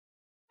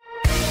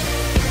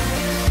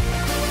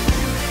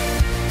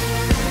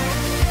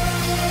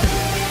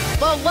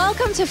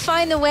Welcome to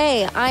Find the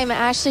Way. I'm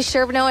Ashley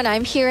Sherbino, and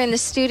I'm here in the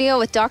studio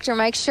with Dr.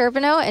 Mike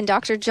Sherbino and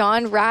Dr.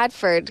 John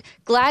Radford.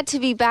 Glad to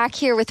be back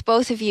here with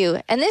both of you.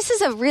 And this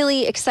is a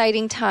really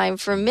exciting time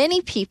for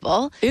many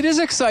people. It is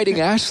exciting,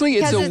 Ashley.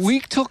 It's a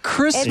week till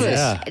Christmas.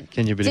 Yeah.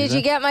 Can you believe Did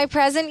you get my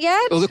present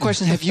yet? Well, the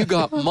question, have you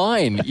got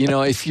mine? You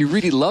know, if you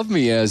really love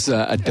me as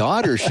a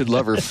daughter should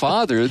love her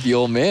father, the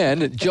old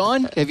man.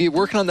 John, have you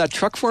working on that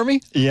truck for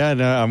me? Yeah,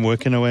 no, I'm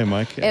working away,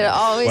 Mike. It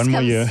always One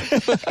more year.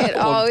 It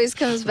always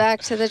comes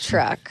back to the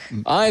truck.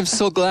 I'm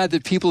so glad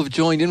that people have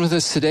joined in with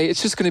us today.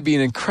 It's just going to be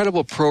an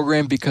incredible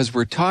program because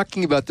we're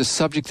talking about the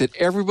subject that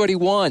everybody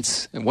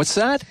wants. And what's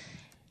that?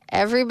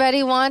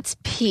 Everybody wants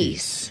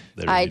peace.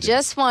 I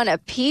just want a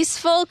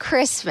peaceful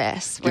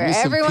Christmas where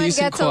everyone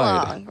gets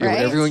along, right? Where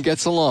everyone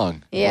gets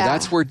along. Yeah. Well,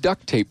 that's where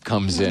duct tape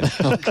comes in,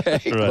 okay?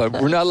 Right. But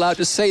we're not allowed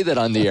to say that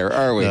on the air,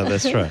 are we? No,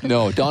 that's right.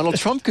 No, Donald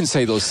Trump can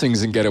say those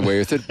things and get away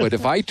with it, but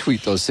if I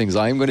tweet those things,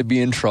 I'm going to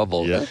be in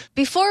trouble. Yeah.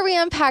 Before we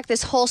unpack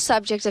this whole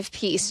subject of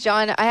peace,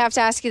 John, I have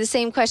to ask you the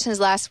same question as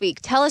last week.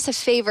 Tell us a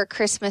favorite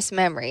Christmas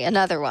memory,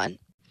 another one.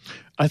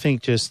 I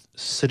think just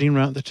sitting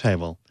around the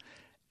table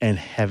and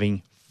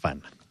having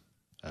fun.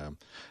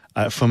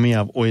 For me,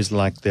 I've always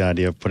liked the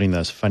idea of putting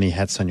those funny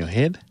hats on your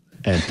head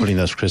and putting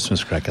those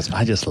Christmas crackers.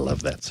 I just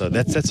love that. So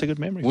that's a good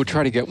memory. We'll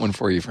try to get one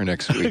for you for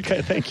next week.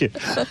 Okay, thank you.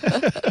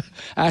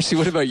 Ashley,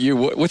 what about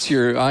you?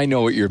 I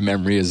know what your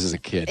memory is as a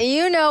kid.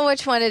 You know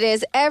which one it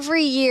is.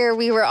 Every year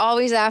we were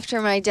always after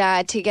my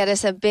dad to get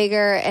us a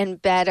bigger and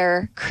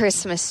better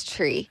Christmas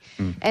tree.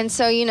 And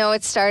so,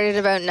 it started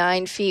about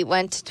 9 feet,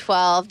 went to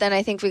 12. Then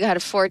I think we got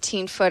a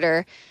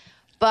 14-footer.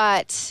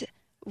 But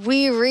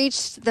we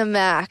reached the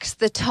max,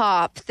 the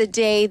top, the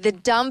day the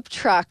dump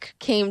truck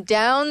came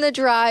down the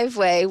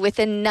driveway with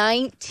a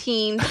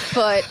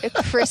 19-foot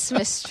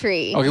Christmas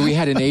tree. Okay, we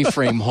had an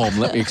A-frame home.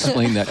 Let me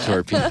explain that to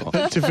our people.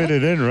 To fit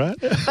it in, right?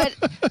 But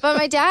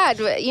my dad,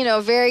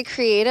 very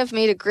creative,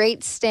 made a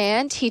great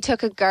stand. He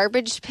took a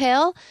garbage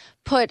pail,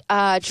 put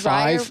a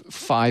dryer...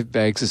 Five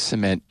bags of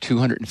cement,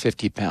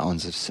 250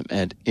 pounds of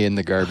cement in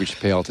the garbage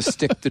pail to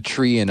stick the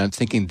tree in. I'm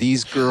thinking,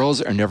 these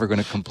girls are never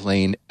going to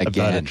complain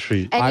again. About a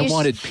tree. I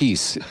wanted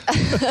peace.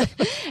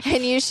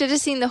 And you should have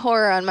seen the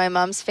horror on my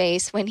mom's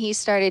face when he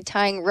started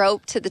tying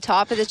rope to the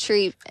top of the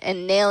tree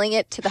and nailing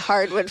it to the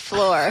hardwood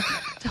floor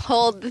to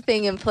hold the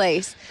thing in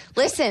place.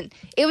 Listen,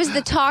 it was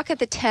the talk of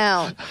the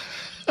town.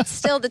 It's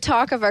still the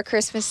talk of our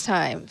Christmas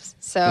times.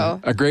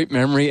 So a great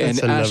memory. That's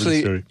and a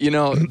lovely Ashley,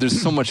 story.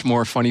 there's so much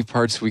more funny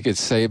parts we could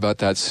say about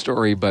that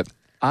story, but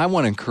I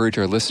want to encourage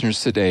our listeners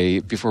today,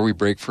 before we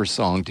break for a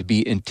song, to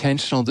be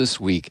intentional this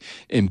week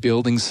in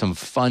building some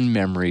fun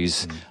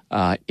memories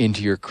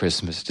into your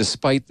Christmas.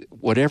 Despite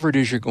whatever it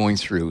is you're going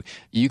through,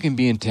 you can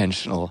be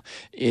intentional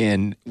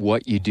in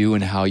what you do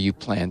and how you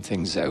plan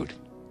things out.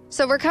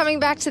 So we're coming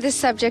back to this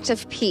subject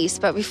of peace,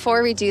 but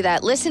before we do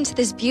that, listen to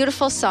this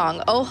beautiful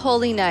song, "Oh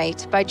Holy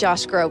Night" by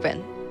Josh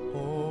Groban.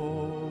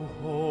 Oh,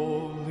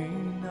 holy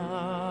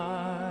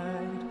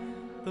night,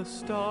 the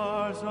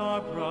stars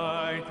are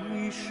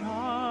brightly shining.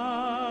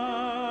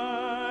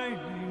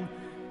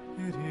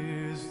 It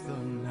is the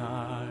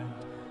night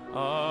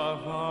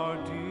of our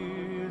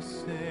dear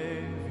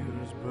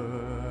Savior's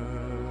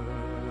birth.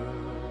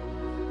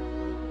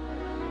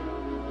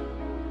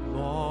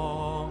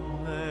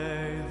 Long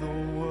lay the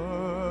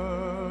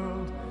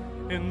world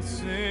in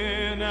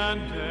sin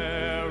and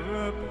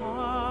error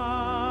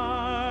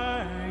pining,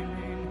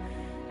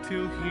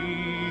 till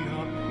he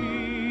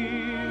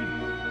appeared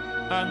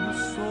and the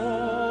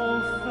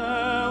soul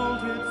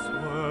felt its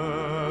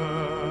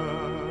worth.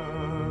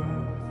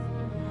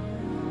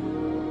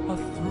 A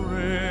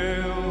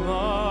thrill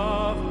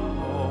of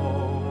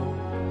hope,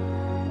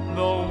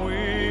 the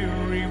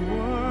weary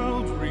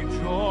world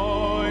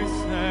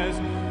rejoices,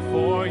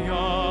 for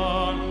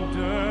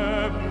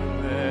yonder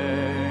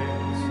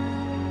breaks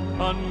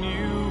a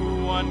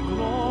new and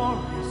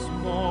glorious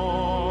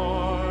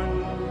morn.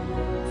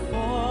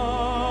 Fall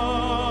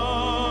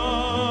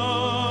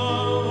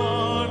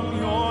on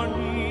your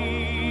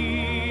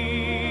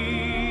knees.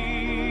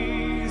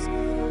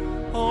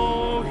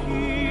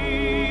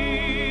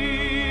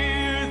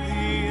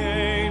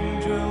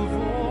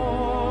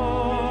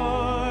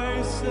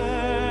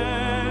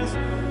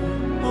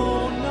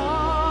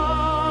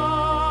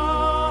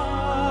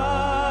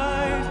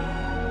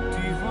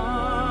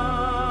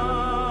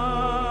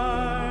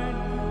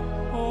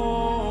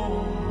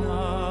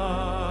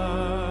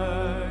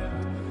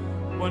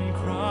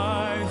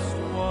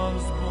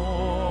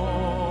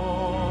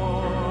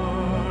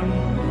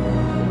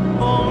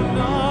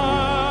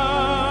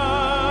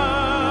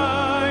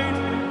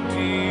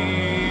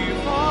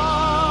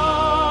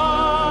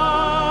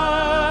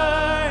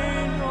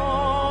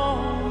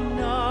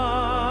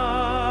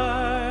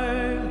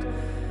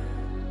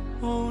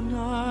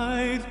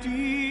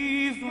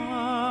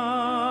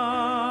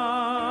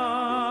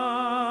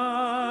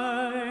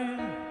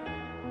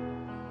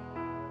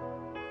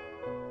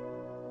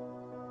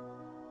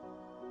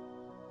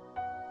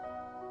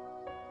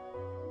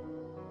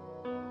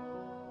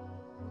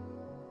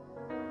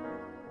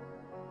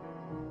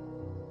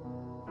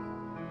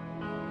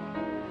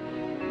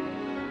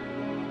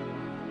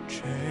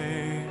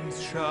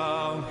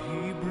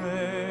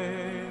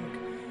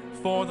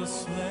 For the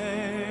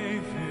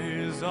slave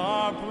is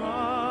our brother,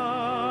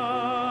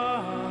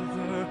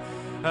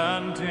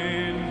 and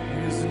in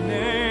his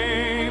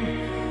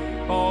name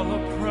all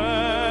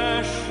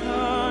oppression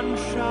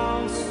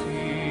shall cease.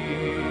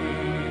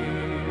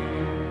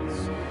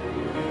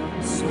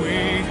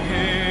 Sweet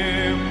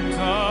hymns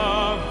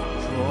of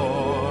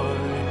joy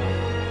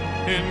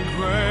in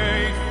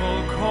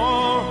grateful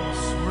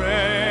chorus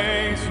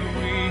raise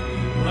we,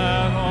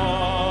 let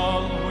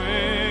all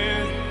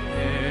within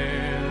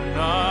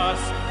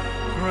us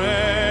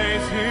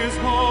praise his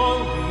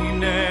holy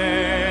name.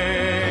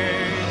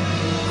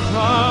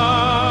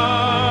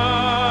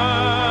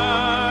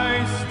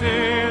 Christ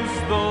is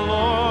the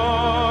Lord.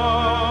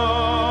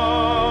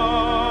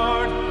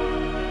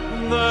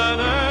 Let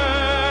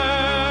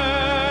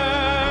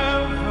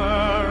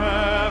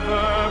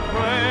ever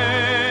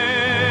praise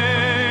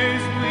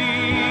we.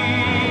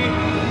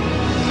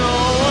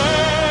 Noel,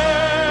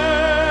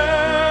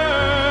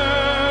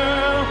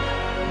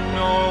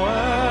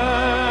 Noel,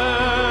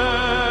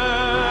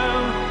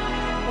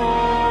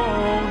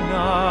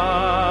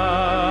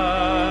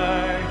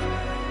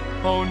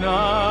 O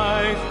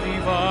night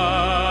divine.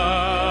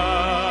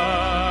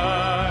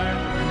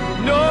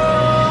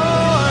 Noel,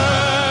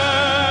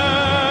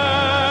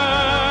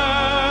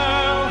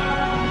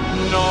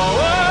 Noel,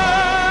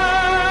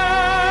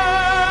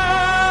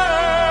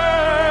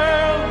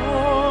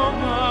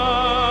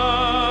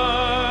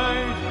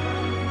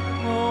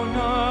 O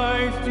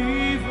night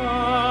divine.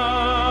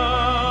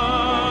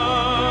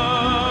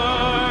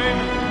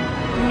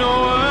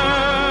 Noel,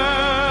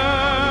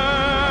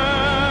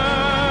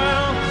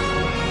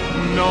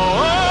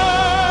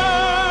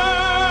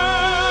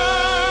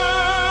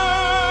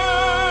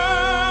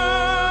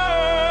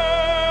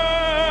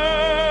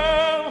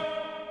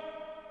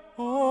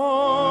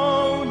 Noel,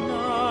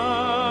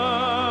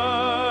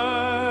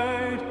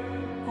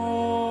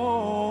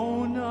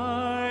 O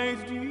night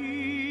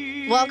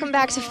divine. Welcome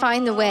back to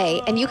Find the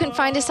Way, and you can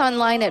find us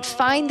online at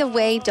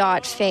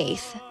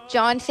findtheway.faith.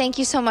 John, thank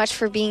you so much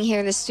for being here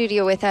in the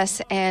studio with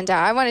us, and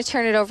I want to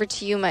turn it over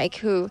to you, Mike,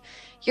 who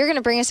you're going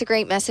to bring us a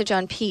great message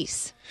on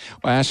peace.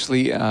 Well,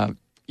 Ashley,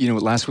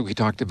 last week we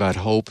talked about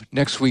hope.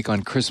 Next week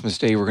on Christmas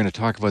Day, we're going to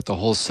talk about the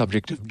whole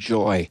subject of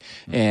joy.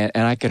 And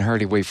I can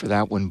hardly wait for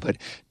that one. But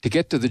to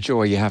get to the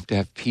joy, you have to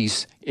have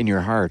peace in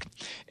your heart.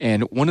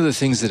 And one of the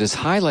things that is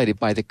highlighted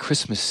by the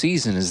Christmas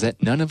season is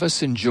that none of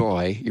us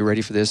enjoy, you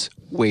ready for this,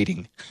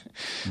 waiting.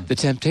 The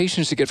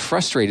temptation is to get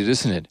frustrated,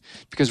 isn't it?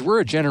 Because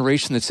we're a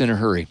generation that's in a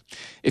hurry.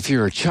 If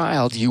you're a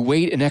child, you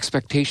wait in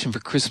expectation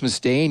for Christmas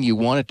Day and you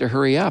want it to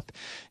hurry up.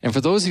 And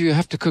for those of you who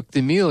have to cook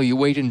the meal, you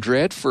wait in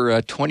dread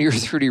for 20 or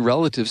 30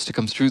 relatives to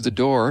come through the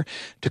door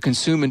to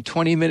consume in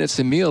 20 minutes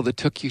a meal that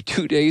took you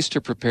 2 days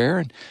to prepare.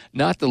 And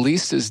not the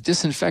least is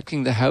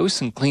disinfecting the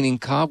house and cleaning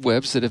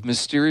cobwebs that have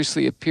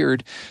mysteriously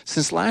appeared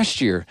since last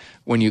year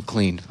when you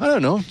cleaned. I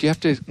don't know, do you have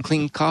to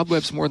clean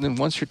cobwebs more than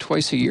once or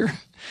twice a year?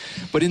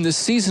 But in the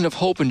season of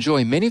hope and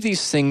joy, many of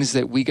these things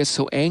that we get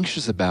so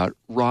anxious about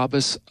rob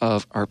us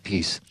of our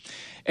peace.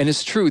 And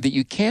it's true that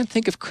you can't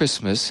think of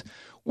Christmas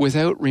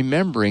without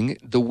remembering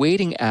the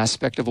waiting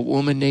aspect of a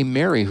woman named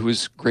Mary, who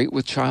is great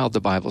with child,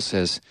 the Bible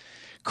says.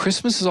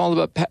 Christmas is all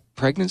about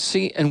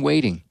pregnancy and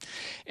waiting.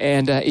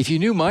 And if you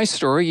knew my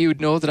story, you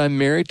would know that I'm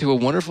married to a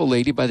wonderful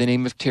lady by the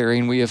name of Terry,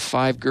 and we have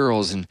 5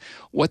 girls. And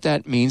what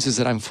that means is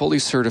that I'm fully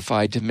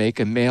certified to make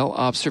a male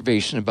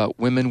observation about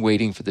women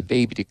waiting for the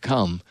baby to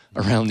come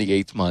around the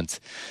 8th month.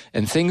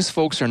 And things,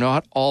 folks, are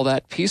not all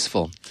that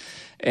peaceful.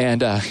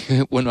 And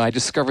when I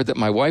discovered that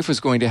my wife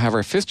was going to have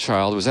our 5th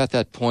child, it was at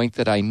that point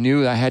that I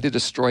knew I had to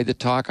destroy the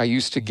talk I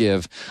used to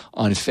give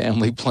on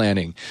family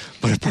planning.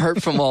 But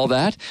apart from all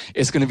that,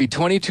 it's going to be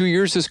 22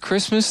 years this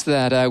Christmas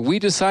that we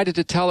decided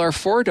to tell our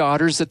 4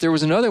 daughters that there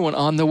was another one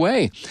on the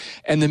way.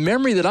 And the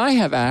memory that I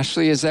have,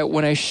 Ashley, is that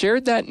when I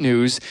shared that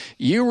news,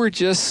 you were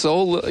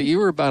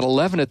about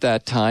 11 at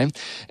that time,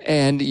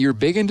 and you're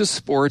big into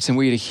sports, and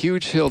we had a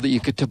huge hill that you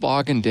could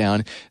toboggan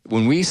down.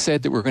 When we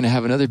said that we're going to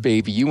have another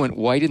baby, you went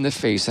white in the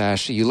face,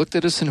 Ashley. You looked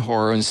at us in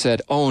horror and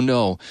said, "Oh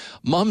no,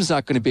 Mom's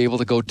not going to be able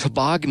to go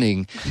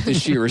tobogganing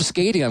this year or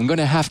skating. I'm going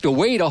to have to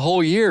wait a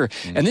whole year."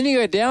 And then you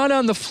got down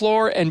on the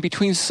floor, and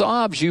between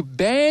sobs, you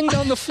banged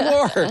on the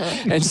floor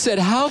and said,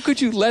 "How could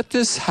you let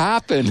this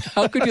happen?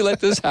 How could you let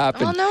this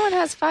happen?" Well, no one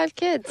has 5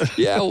 kids.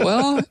 Yeah,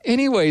 well,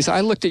 anyways, I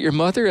looked at your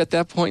mother at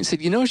that point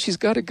and said, she's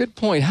got a good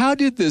point. How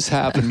did this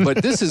happen?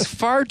 But this is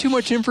far too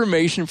much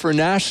information for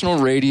national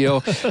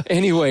radio.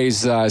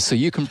 Anyways, so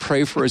you can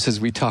pray for us as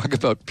we talk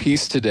about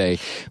peace today.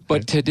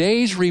 But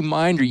today's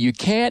reminder, you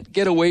can't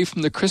get away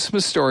from the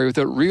Christmas story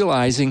without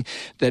realizing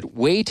that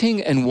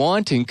waiting and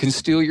wanting can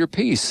steal your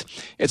peace.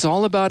 It's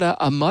all about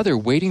a mother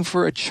waiting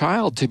for a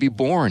child to be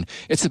born.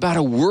 It's about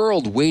a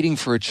world waiting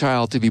for a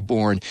child to be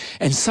born.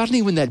 And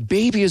suddenly when that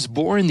baby is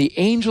born, the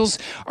angels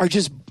are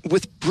just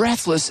with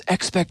breathless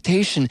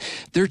expectation.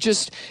 They're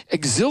just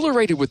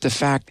exhilarated with the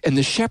fact, and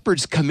the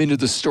shepherds come into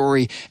the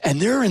story,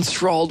 and they're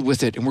enthralled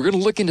with it. And we're going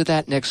to look into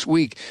that next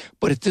week.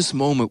 But at this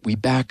moment, we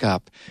back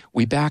up.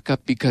 We back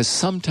up because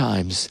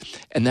sometimes,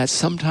 and that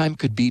sometime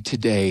could be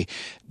today,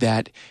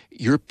 that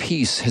your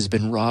peace has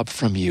been robbed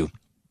from you.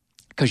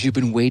 Because you've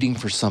been waiting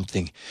for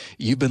something.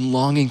 You've been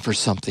longing for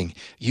something.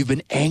 You've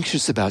been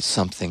anxious about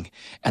something.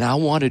 And I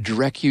want to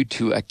direct you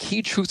to a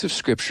key truth of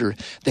Scripture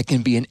that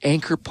can be an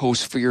anchor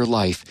post for your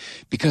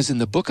life. Because in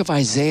the book of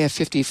Isaiah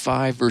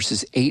 55,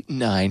 verses 8 and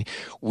 9,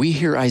 we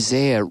hear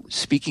Isaiah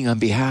speaking on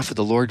behalf of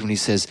the Lord when he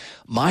says,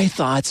 "My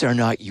thoughts are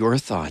not your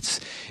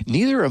thoughts.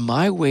 Neither are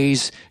my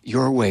ways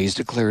your ways,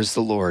 declares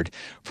the Lord.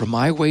 For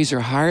my ways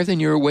are higher than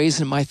your ways,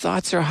 and my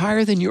thoughts are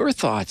higher than your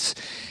thoughts."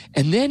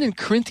 And then in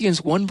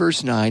Corinthians 1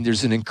 verse 9,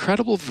 there's an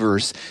incredible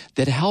verse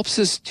that helps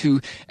us to,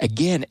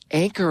 again,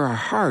 anchor our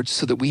hearts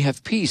so that we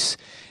have peace.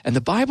 And the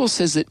Bible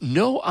says that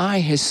no eye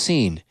has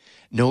seen,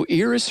 no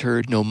ear has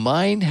heard, no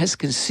mind has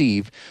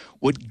conceived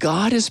what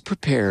God has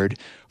prepared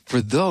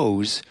for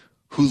those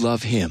who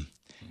love him.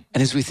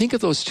 And as we think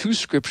of those two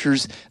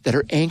scriptures that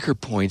are anchor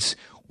points,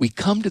 we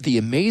come to the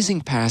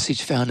amazing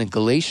passage found in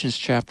Galatians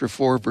chapter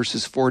 4,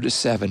 verses 4 to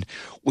 7,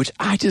 which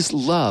I just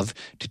love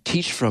to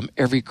teach from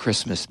every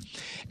Christmas.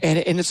 And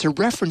it's a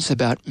reference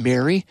about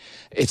Mary.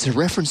 It's a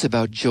reference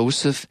about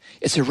Joseph.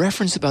 It's a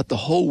reference about the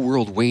whole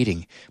world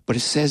waiting. But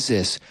it says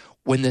this,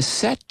 "When the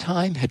set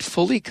time had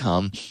fully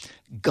come,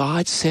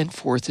 God sent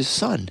forth his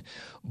Son,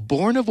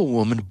 born of a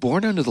woman,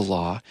 born under the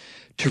law,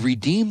 to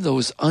redeem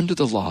those under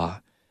the law,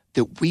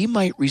 that we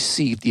might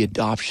receive the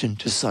adoption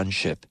to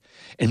sonship."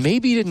 And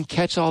maybe you didn't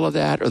catch all of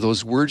that, or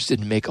those words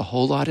didn't make a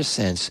whole lot of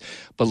sense,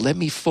 but let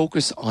me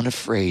focus on a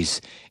phrase.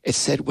 It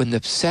said, when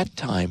the set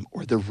time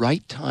or the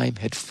right time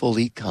had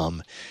fully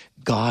come,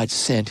 God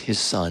sent his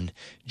Son,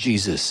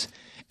 Jesus.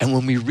 And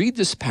when we read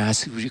this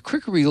passage, we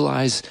quickly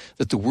realize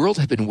that the world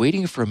had been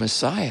waiting for a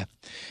Messiah.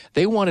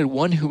 They wanted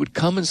one who would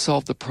come and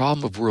solve the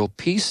problem of world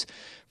peace.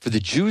 For the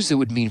Jews, it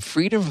would mean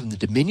freedom from the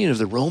dominion of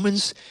the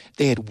Romans.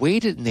 They had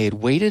waited and they had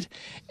waited,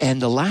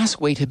 and the last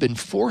wait had been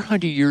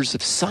 400 years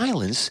of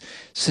silence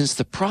since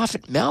the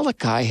prophet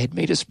Malachi had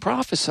made us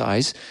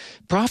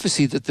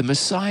prophecy that the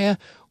Messiah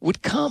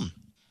would come.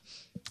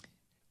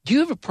 Do you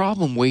have a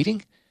problem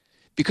waiting?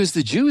 Because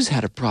the Jews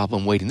had a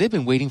problem waiting. They've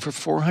been waiting for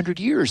 400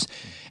 years.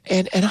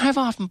 And I've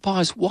often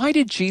paused, why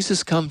did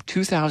Jesus come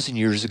 2,000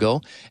 years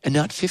ago and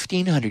not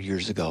 1,500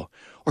 years ago?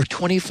 Or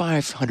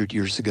 2,500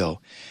 years ago.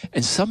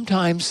 And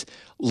sometimes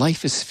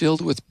life is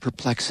filled with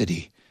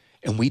perplexity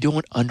and we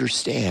don't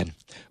understand.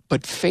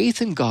 But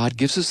faith in God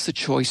gives us the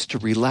choice to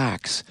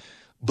relax,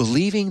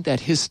 believing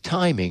that his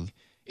timing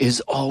is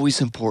always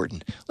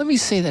important. Let me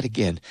say that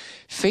again.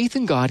 Faith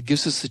in God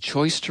gives us the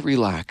choice to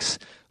relax,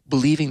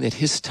 believing that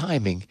his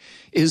timing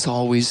is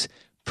always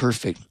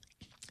perfect.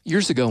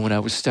 Years ago when I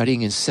was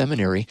studying in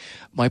seminary,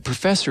 my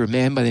professor, a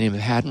man by the name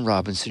of Haddon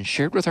Robinson,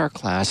 shared with our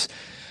class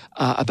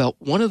about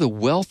one of the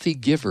wealthy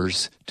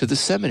givers to the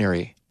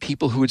seminary,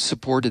 people who had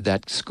supported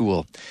that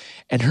school.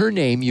 And her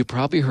name, you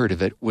probably heard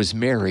of it, was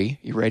Mary,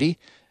 you ready?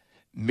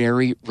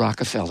 Mary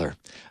Rockefeller,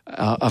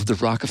 of the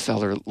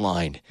Rockefeller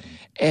line.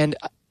 And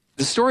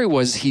the story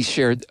was he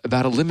shared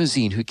about a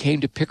limousine who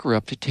came to pick her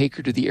up to take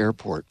her to the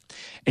airport.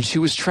 And she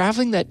was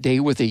traveling that day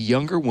with a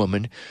younger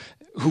woman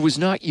who was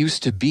not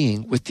used to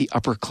being with the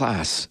upper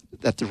class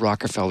that the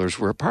Rockefellers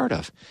were a part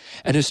of.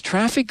 And as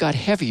traffic got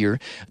heavier,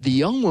 the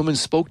young woman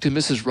spoke to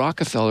Mrs.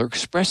 Rockefeller,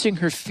 expressing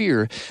her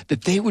fear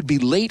that they would be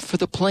late for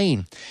the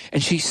plane.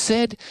 And she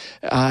said,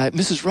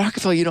 Mrs.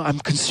 Rockefeller, I'm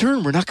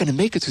concerned we're not going to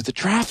make it through the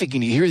traffic.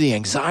 And you hear the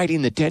anxiety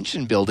and the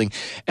tension building.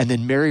 And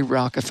then Mary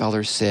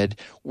Rockefeller said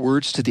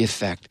words to the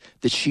effect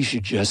that she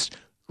should just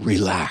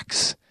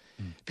relax.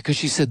 Because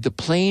she said, the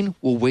plane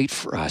will wait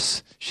for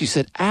us. She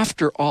said,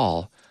 after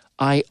all,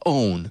 I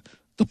own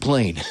the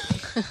plane.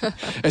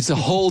 It's a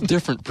whole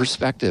different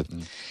perspective.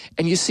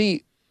 And you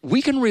see,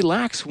 we can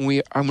relax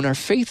when our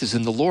faith is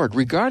in the Lord.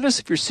 Regardless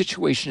of your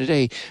situation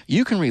today,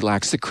 you can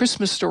relax. The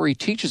Christmas story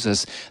teaches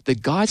us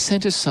that God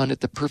sent his Son at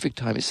the perfect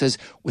time. It says,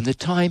 when the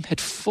time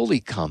had fully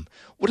come.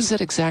 What does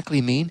that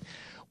exactly mean?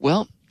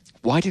 Well,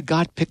 why did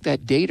God pick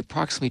that date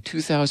approximately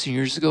 2,000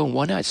 years ago? And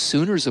why not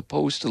sooner as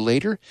opposed to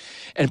later?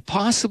 And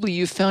possibly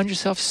you found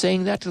yourself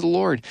saying that to the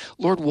Lord.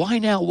 Lord, why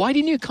now? Why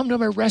didn't you come to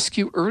my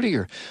rescue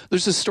earlier?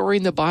 There's a story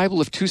in the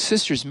Bible of two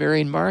sisters, Mary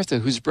and Martha,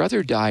 whose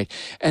brother died.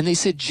 And they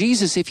said,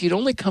 Jesus, if you'd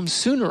only come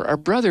sooner, our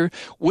brother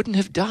wouldn't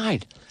have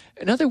died.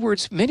 In other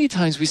words, many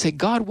times we say,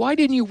 God, why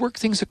didn't you work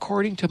things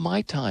according to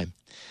my time?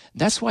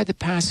 That's why the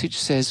passage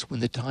says, when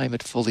the time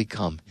had fully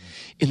come.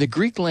 In the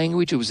Greek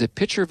language, it was a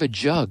picture of a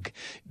jug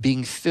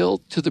being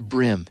filled to the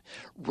brim,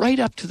 right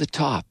up to the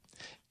top.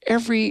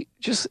 Every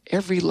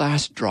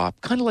last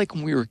drop, kind of like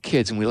when we were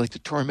kids and we like to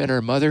torment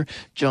our mother.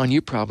 John, you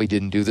probably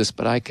didn't do this,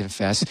 but I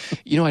confess.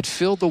 I'd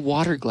fill the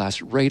water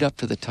glass right up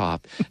to the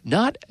top.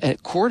 Not a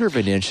quarter of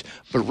an inch,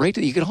 but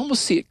you could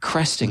almost see it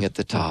cresting at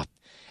the top.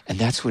 And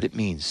that's what it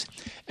means.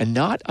 And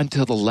not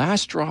until the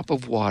last drop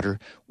of water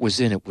was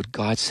in it would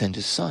God send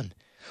his Son.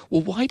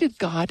 Well, why did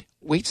God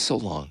wait so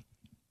long?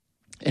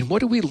 And what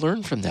do we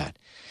learn from that?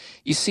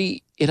 You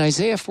see, in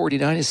Isaiah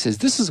 49, it says,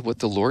 this is what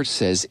the Lord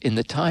says, in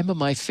the time of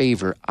my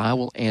favor, I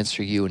will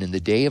answer you, and in the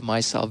day of my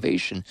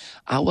salvation,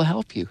 I will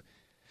help you.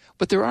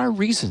 But there are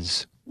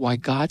reasons why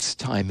God's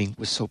timing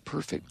was so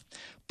perfect.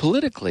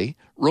 Politically,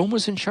 Rome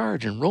was in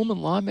charge, and Roman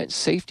law meant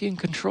safety and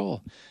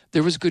control.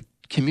 There was good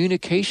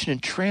communication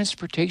and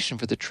transportation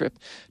for the trip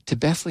to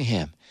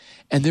Bethlehem.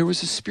 And there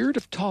was a spirit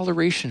of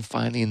toleration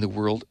finally in the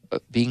world,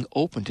 being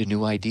open to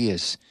new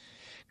ideas.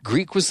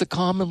 Greek was the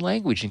common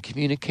language, and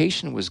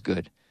communication was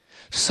good.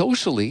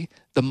 Socially,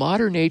 the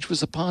modern age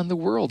was upon the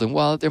world, and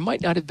while there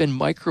might not have been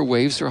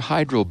microwaves or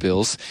hydro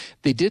bills,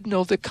 they did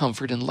know the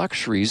comfort and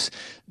luxuries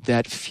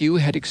that few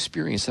had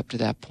experienced up to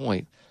that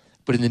point.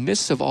 But in the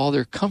midst of all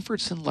their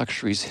comforts and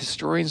luxuries,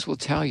 historians will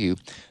tell you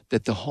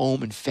that the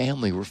home and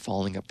family were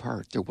falling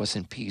apart. There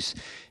wasn't peace.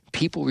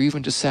 People were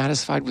even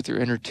dissatisfied with their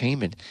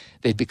entertainment.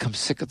 They'd become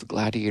sick of the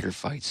gladiator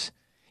fights.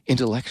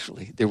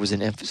 Intellectually, there was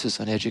an emphasis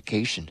on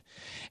education.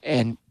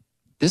 And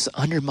this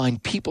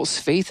undermined people's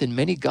faith in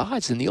many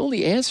gods, and the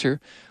only answer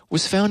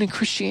was found in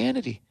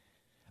Christianity.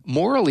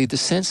 Morally, the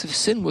sense of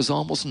sin was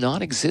almost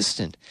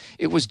non-existent.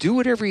 It was do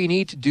whatever you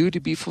need to do to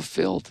be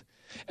fulfilled.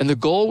 And the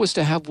goal was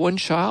to have one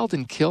child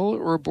and kill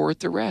or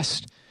abort the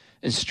rest.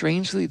 And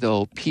strangely,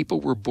 though,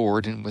 people were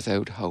bored and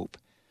without hope.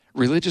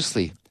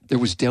 Religiously, there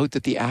was doubt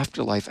that the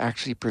afterlife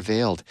actually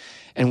prevailed.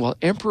 And while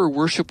emperor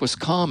worship was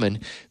common,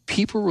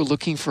 people were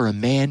looking for a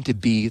man to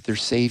be their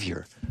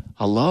savior.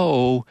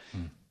 Hello?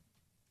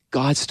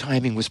 God's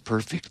timing was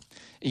perfect.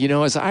 You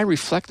know, as I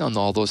reflect on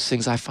all those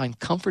things, I find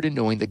comfort in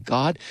knowing that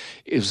God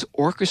is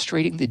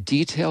orchestrating the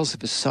details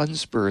of his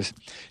son's birth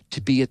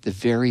to be at the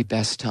very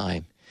best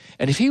time.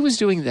 And if he was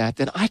doing that,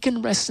 then I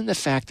can rest in the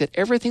fact that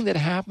everything that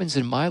happens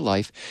in my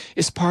life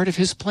is part of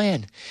his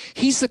plan.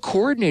 He's the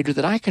coordinator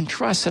that I can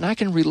trust, and I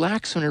can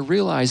relax when I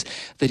realize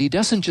that he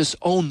doesn't just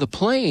own the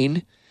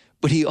plane,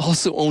 but he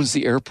also owns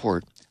the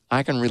airport.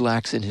 I can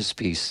relax in his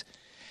peace.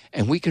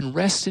 And we can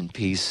rest in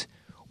peace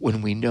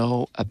when we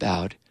know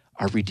about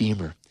our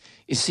Redeemer.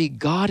 You see,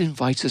 God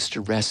invites us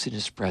to rest in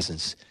his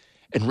presence.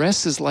 And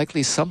rest is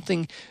likely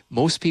something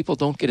most people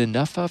don't get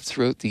enough of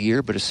throughout the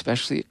year, but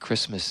especially at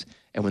Christmas.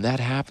 And when that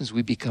happens,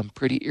 we become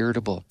pretty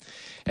irritable.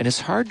 And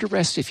it's hard to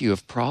rest if you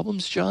have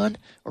problems, John,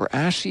 or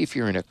Ashley, if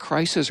you're in a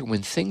crisis or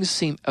when things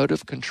seem out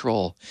of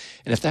control.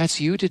 And if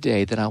that's you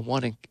today, then I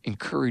want to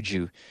encourage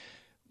you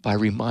by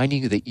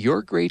reminding you that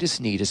your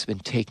greatest need has been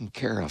taken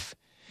care of.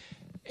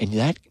 And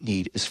that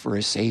need is for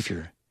a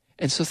Savior.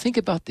 And so think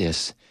about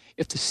this.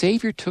 If the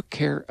Savior took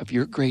care of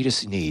your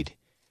greatest need,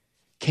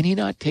 can he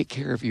not take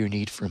care of your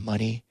need for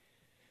money,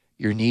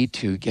 your need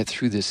to get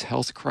through this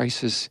health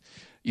crisis,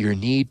 your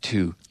need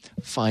to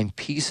find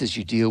peace as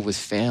you deal with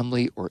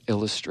family or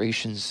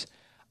illustrations?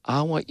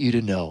 I want you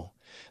to know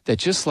that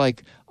just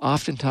like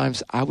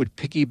oftentimes I would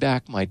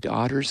piggyback my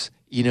daughters,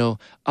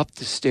 up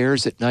the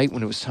stairs at night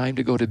when it was time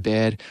to go to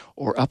bed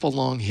or up a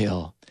long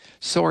hill,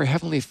 so our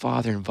Heavenly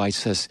Father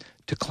invites us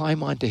to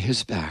climb onto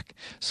his back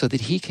so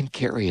that he can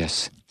carry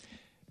us.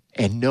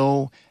 And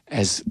know,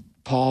 as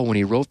Paul, when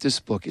he wrote this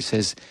book, it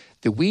says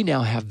that we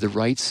now have the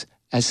rights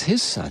as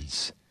his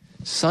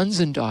sons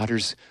and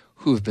daughters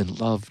who have been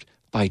loved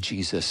by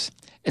Jesus.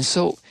 And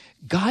so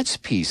God's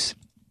peace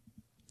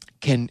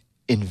can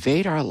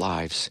invade our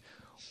lives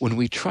when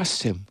we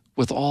trust him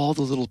with all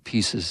the little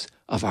pieces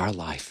of our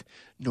life,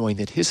 knowing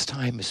that his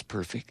time is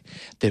perfect,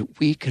 that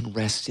we can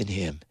rest in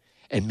him.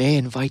 And may I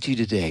invite you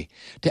today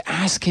to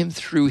ask him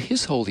through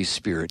his Holy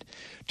Spirit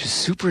to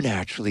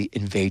supernaturally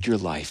invade your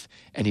life.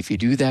 And if you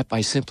do that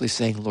by simply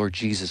saying, Lord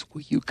Jesus,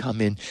 will you come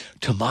in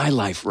to my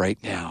life right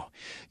now?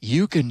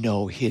 You can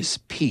know his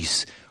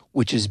peace,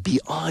 which is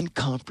beyond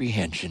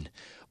comprehension,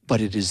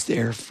 but it is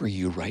there for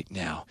you right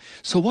now.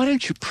 So why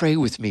don't you pray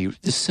with me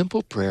this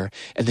simple prayer,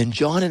 and then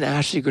John and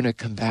Ashley are going to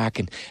come back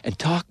and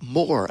talk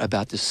more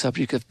about the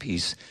subject of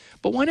peace.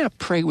 But why not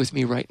pray with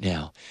me right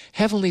now?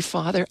 Heavenly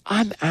Father,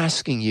 I'm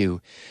asking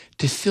you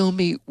to fill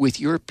me with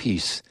your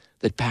peace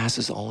that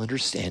passes all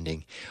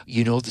understanding.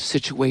 You know the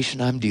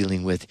situation I'm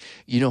dealing with.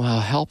 You know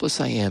how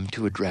helpless I am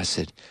to address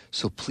it.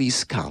 So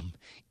please come,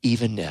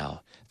 even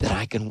now, that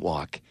I can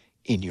walk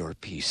in your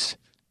peace.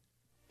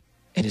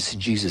 And it's in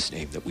Jesus'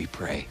 name that we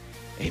pray.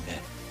 Amen.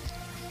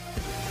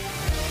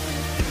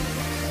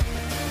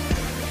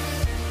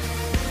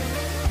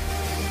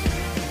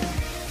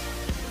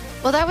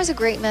 Well, that was a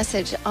great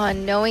message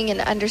on knowing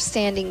and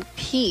understanding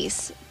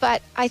peace.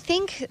 But I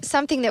think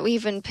something that we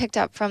even picked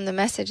up from the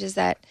message is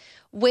that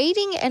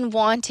waiting and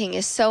wanting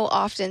is so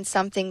often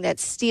something that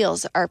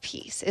steals our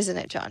peace, isn't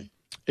it, John?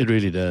 It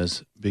really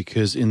does,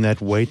 because in that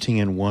waiting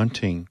and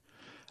wanting,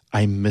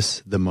 I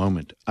miss the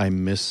moment. I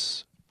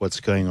miss what's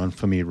going on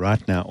for me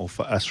right now, or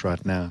for us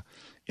right now,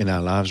 in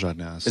our lives right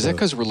now. Is that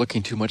because we're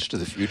looking too much to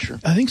the future?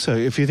 I think so.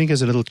 If you think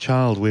as a little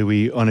child where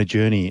we're on a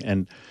journey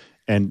and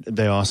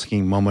they're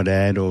asking mom or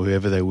dad or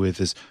whoever they're with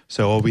is,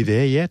 so are we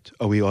there yet?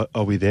 Are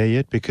we there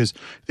yet? Because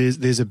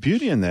there's a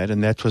beauty in that,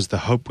 and that was the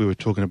hope we were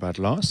talking about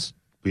last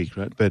week,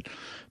 right? But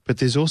But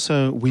there's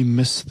also, we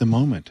miss the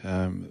moment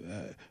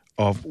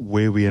of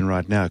where we're in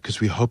right now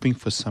because we're hoping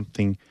for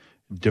something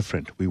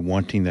different. We're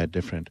wanting that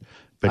different.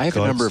 But I have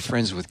a number of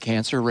friends with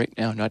cancer right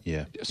now.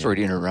 Sorry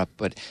to interrupt,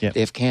 but they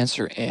have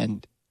cancer,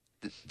 and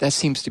that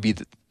seems to be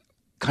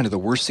kind of the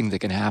worst thing that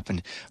can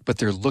happen. But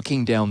they're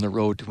looking down the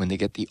road to when they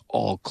get the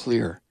all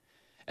clear.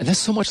 And that's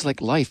so much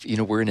like life.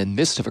 We're in the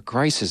midst of a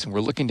crisis, and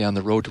we're looking down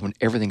the road to when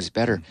everything's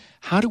better.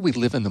 How do we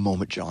live in the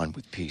moment, John,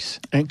 with peace?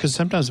 And because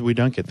sometimes we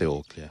don't get the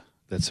all clear.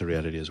 That's the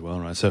reality as well,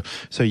 right? So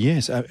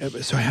yes.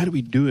 So how do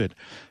we do it?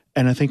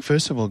 And I think,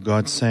 first of all,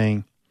 God's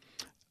saying,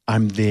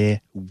 I'm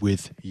there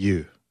with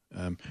you.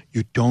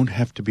 You don't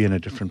have to be in a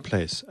different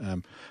place.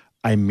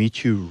 I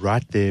meet you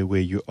right there where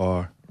you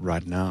are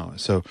right now.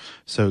 So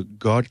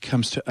God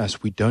comes to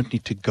us. We don't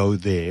need to go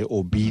there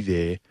or be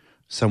there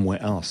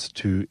somewhere else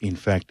to, in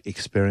fact,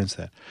 experience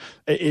that.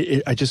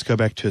 I just go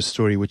back to a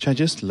story which I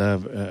just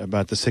love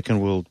about the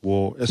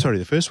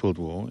First World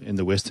War in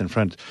the Western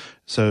Front.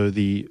 So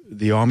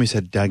the armies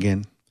had dug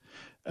in.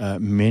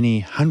 Many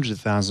hundreds of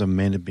thousands of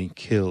men had been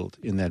killed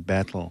in that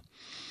battle.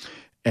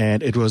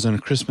 And it was on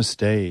Christmas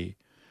Day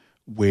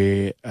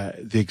where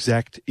the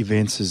exact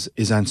events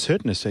is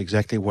uncertain as to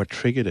exactly what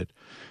triggered it.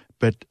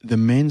 But the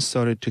men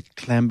started to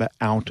clamber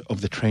out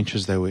of the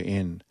trenches they were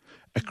in,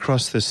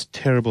 across this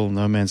terrible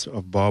no man's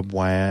of barbed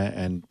wire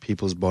and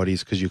people's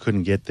bodies, because you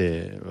couldn't get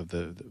there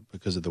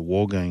because of the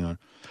war going on,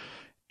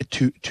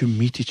 to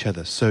meet each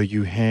other. So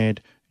you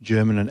had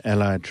German and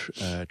Allied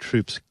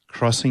troops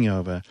crossing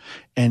over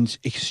and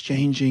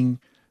exchanging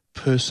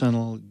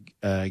personal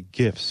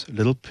gifts,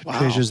 little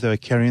treasures they were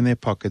carrying in their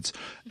pockets,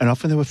 and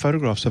often there were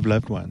photographs of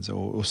loved ones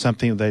or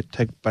something. They'd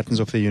take buttons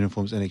off their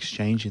uniforms and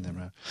exchanging them.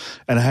 Right?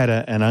 And I had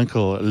an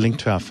uncle linked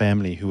to our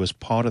family who was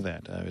part of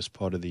that. He was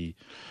part of the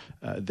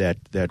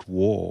that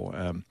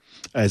war.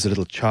 As a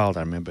little child,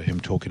 I remember him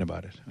talking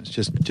about it. It's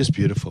just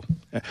beautiful.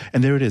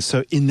 And there it is.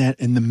 So in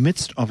the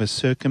midst of a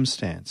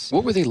circumstance,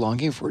 what were they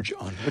longing for,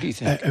 John? What do you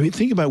think?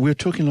 Think about. We were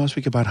talking last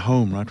week about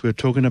home, right? We were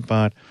talking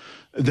about.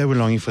 They were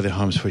longing for their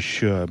homes for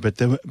sure,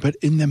 but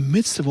in the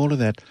midst of all of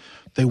that,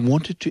 they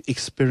wanted to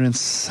experience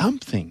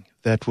something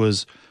that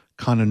was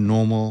kind of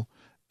normal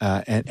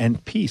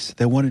and peace.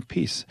 They wanted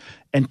peace,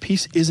 and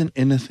peace isn't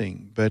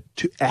anything but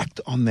to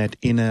act on that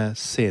inner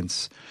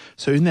sense.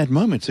 So in that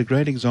moment, it's a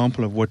great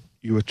example of what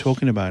you were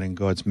talking about in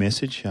God's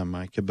message here,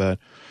 Mike. About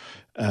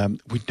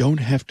we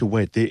don't have to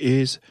wait. There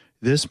is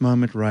this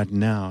moment right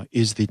now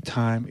is the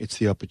time. It's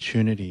the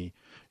opportunity.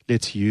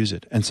 Let's use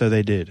it. And so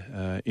they did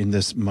in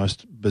this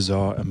most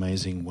bizarre,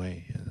 amazing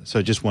way.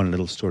 So just one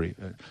little story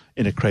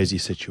in a crazy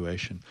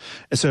situation.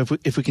 And so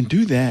if we can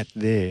do that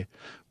there,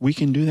 we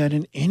can do that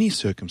in any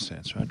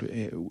circumstance,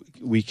 right?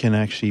 We can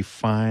actually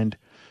find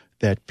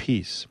that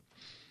peace.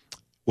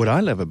 What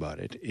I love about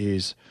it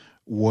is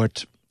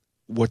what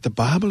the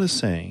Bible is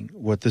saying,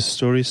 what the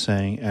story is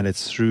saying, and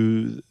it's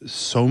through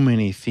so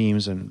many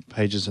themes and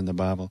pages in the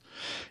Bible.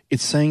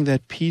 It's saying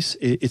that peace,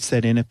 it's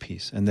that inner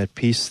peace, and that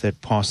peace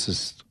that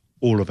passes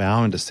all of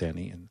our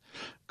understanding, and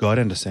God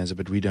understands it,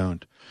 but we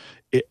don't.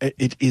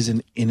 It is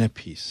an inner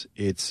peace.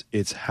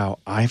 It's how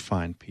I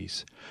find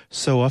peace.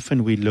 So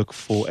often we look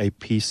for a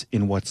peace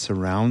in what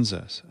surrounds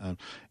us.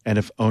 And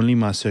if only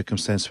my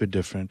circumstances were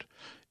different,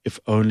 if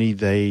only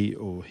they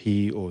or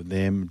he or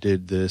them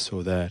did this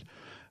or that,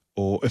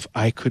 or if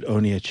I could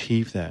only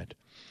achieve that.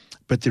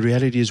 But the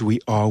reality is we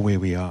are where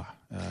we are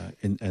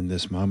in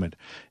this moment.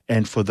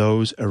 And for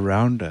those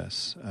around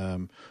us,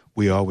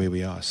 we are where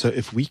we are. So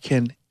if we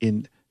can,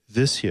 in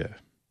this year,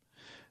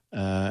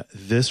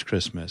 this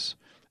Christmas,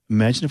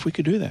 imagine if we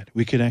could do that.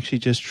 We could actually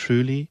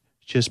truly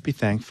be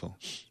thankful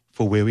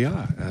for where we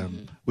are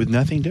with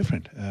nothing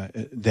different.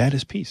 That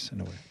is peace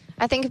in a way.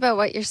 I think about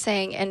what you're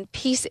saying, and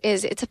peace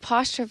it's a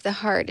posture of the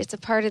heart. It's a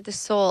part of the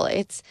soul.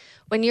 It's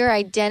when your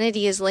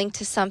identity is linked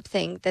to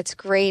something that's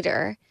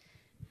greater.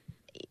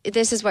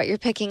 This is what you're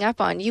picking up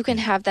on. You can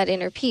have that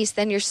inner peace.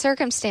 Then your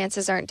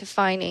circumstances aren't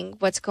defining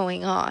what's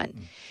going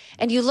on.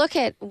 And you look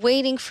at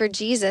waiting for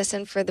Jesus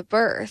and for the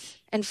birth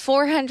and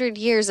 400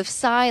 years of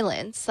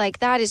silence, like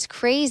that is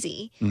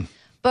crazy.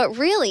 But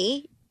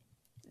really,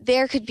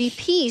 there could be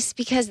peace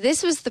because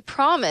this was the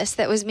promise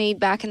that was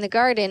made back in the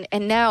garden,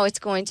 and now it's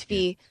going to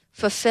be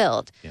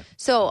fulfilled. Yeah.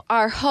 So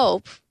our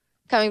hope,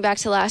 coming back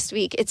to last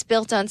week, it's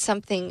built on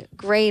something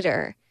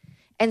greater.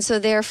 And so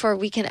therefore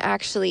we can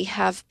actually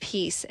have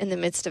peace in the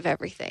midst of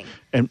everything.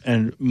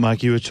 And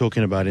Mike, you were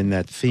talking about in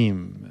that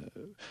theme,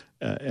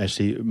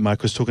 actually,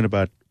 Mike was talking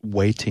about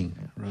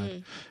waiting,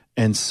 right?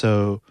 And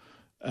so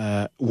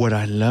what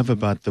I love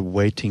about the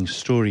waiting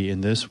story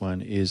in this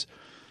one is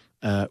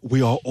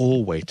we are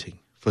all waiting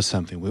for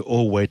something. We're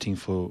all waiting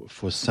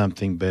for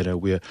something better.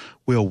 We're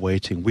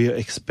waiting. We are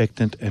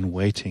expectant and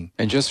waiting.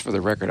 And just for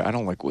the record, I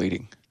don't like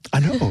waiting. I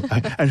know.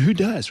 And who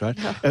does, right?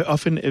 No.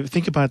 Often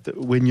think about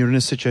when you're in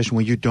a situation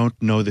where you don't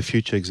know the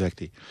future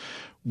exactly.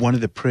 One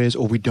of the prayers,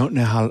 or we don't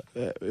know how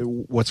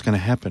what's going to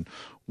happen.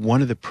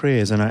 One of the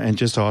prayers, and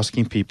just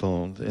asking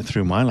people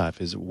through my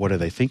life is, what are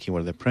they thinking?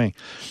 What are they praying?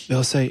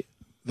 They'll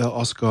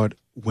ask God,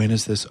 when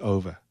is this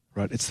over?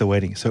 right? It's the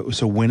waiting.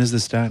 So when is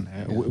this done?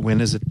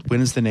 When is it?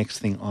 When is the next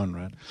thing on,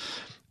 right?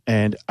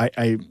 And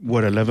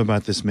what I love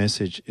about this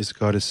message is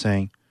God is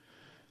saying,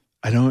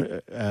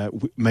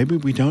 maybe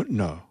we don't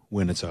know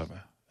when it's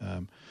over,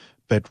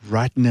 but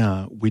right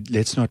now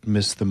let's not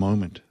miss the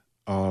moment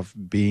of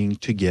being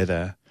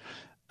together.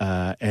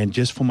 And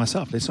just for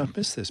myself, let's not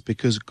miss this,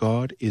 because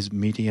God is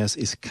meeting us,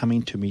 is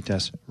coming to meet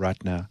us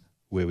right now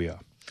where we are.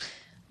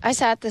 I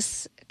sat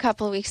this a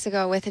couple of weeks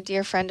ago with a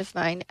dear friend of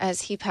mine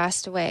as he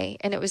passed away,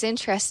 and it was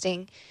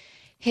interesting.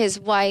 His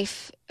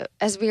wife,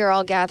 as we were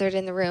all gathered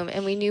in the room,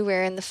 and we knew we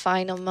were in the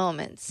final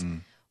moments,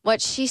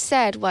 what she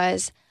said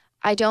was,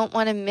 I don't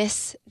want to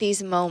miss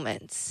these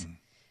moments.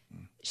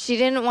 She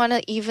didn't want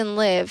to even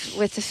live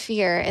with the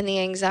fear and the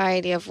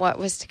anxiety of what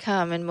was to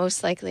come, and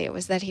most likely it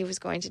was that he was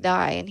going to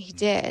die, and he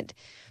did.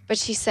 But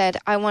she said,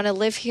 I want to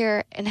live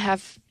here and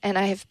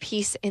I have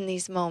peace in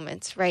these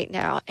moments right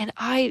now. And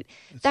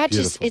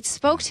it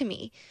spoke to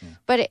me. Yeah.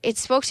 But it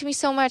spoke to me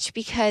so much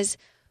because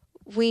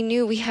we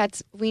know we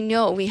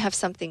have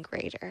something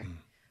greater.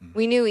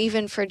 We knew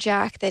even for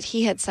Jack that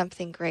he had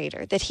something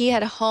greater, that he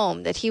had a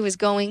home, that he was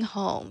going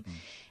home.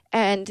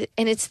 And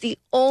it's the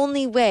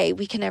only way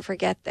we can ever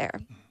get there.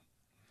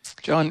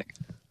 John,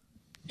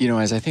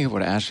 as I think of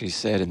what Ashley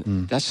said,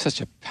 and that's such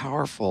a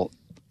powerful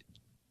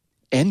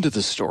end of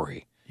the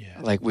story. Yeah.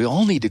 Like, we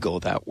all need to go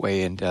that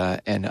way. And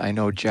I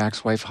know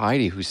Jack's wife,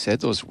 Heidi, who said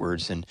those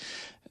words, and,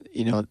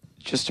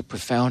 just a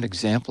profound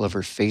example of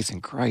her faith in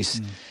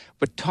Christ.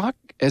 But talk,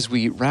 as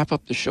we wrap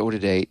up the show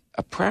today,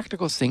 a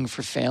practical thing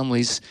for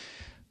families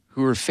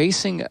who are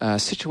facing a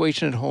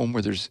situation at home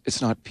where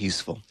it's not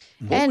peaceful.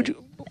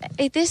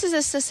 This is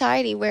a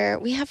society where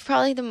we have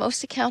probably the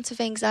most accounts of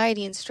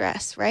anxiety and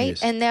stress, right?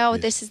 Yes. And now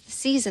this is the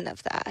season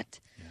of that.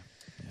 Yeah.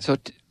 So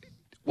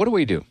what do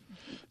we do?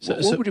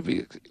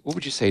 What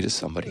would you say to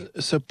somebody?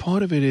 So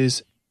part of it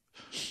is,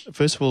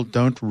 first of all,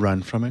 don't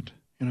run from it.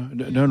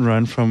 Don't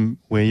run from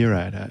where you're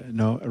at.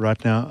 No,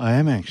 right now I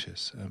am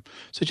anxious.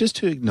 So just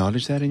to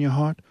acknowledge that in your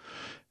heart.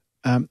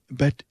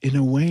 But in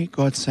a way,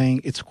 God's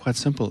saying it's quite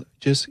simple.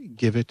 Just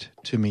give it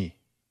to me.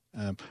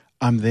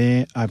 I'm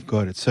there. I've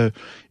got it. So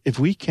if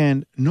we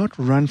can not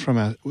run from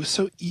it, it's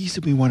so easy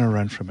we want to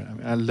run from it. I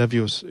mean, I love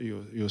your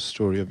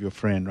story of your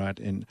friend, right,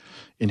 in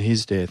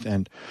his death.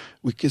 And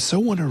we so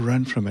want to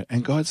run from it.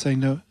 And God's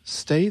saying, no,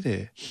 stay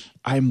there.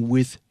 I'm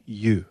with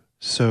you.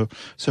 So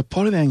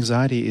part of the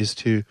anxiety is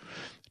to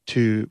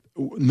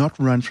not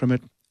run from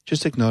it,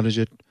 just acknowledge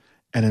it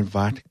and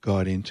invite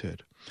God into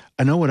it.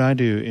 I know what I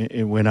do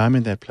when I'm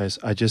in that place.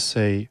 I just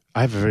say,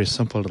 I have a very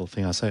simple little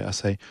thing. I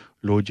say,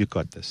 Lord, you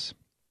got this.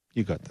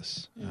 You got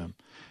this.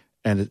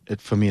 And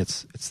for me,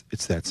 it's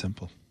that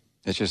simple.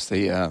 It's just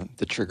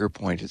the trigger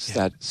point. It's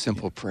that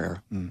simple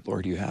prayer.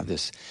 Lord, you have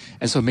this.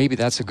 And so maybe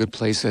that's a good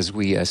place as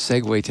we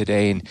segue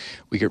today and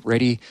we get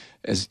ready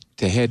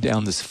to head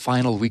down this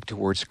final week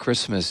towards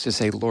Christmas to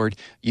say, Lord,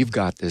 you've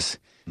got this.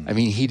 I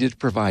mean, he did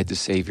provide the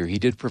Savior. He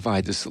did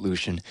provide the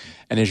solution.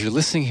 And as you're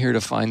listening here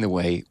to Find the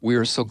Way, we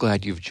are so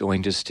glad you've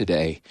joined us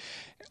today.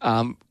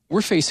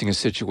 We're facing a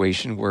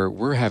situation where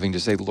we're having to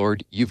say,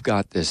 Lord, you've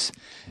got this.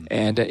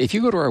 And if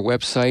you go to our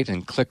website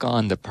and click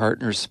on the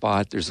partner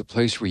spot, there's a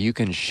place where you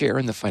can share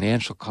in the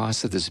financial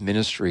costs of this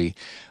ministry.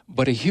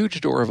 But a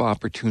huge door of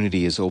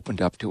opportunity is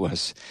opened up to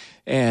us.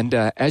 And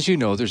as you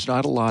know, there's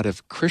not a lot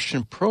of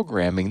Christian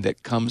programming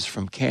that comes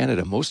from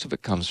Canada. Most of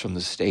it comes from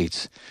the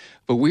States.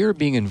 But we are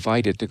being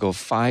invited to go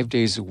 5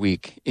 days a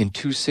week in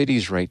 2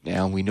 cities right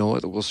now, and we know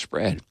it will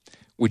spread.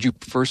 Would you,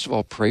 first of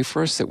all, pray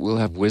for us that we'll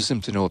have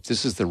wisdom to know if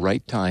this is the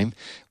right time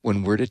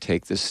when we're to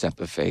take this step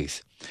of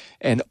faith?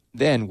 And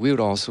then we would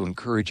also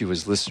encourage you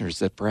as listeners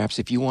that perhaps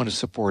if you want to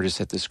support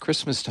us at this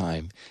Christmas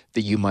time,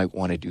 that you might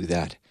want to do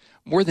that.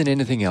 More than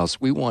anything else,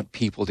 we want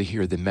people to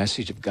hear the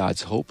message of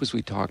God's hope as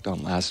we talked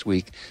on last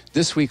week,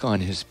 this week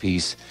on His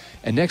peace.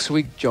 And next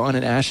week, John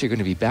and Ashley are going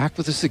to be back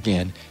with us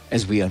again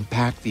as we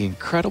unpack the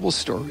incredible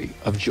story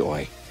of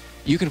joy.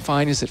 You can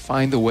find us at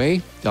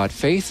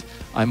findtheway.faith.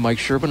 I'm Mike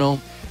Sherbino,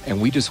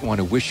 and we just want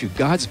to wish you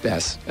God's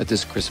best at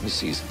this Christmas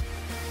season.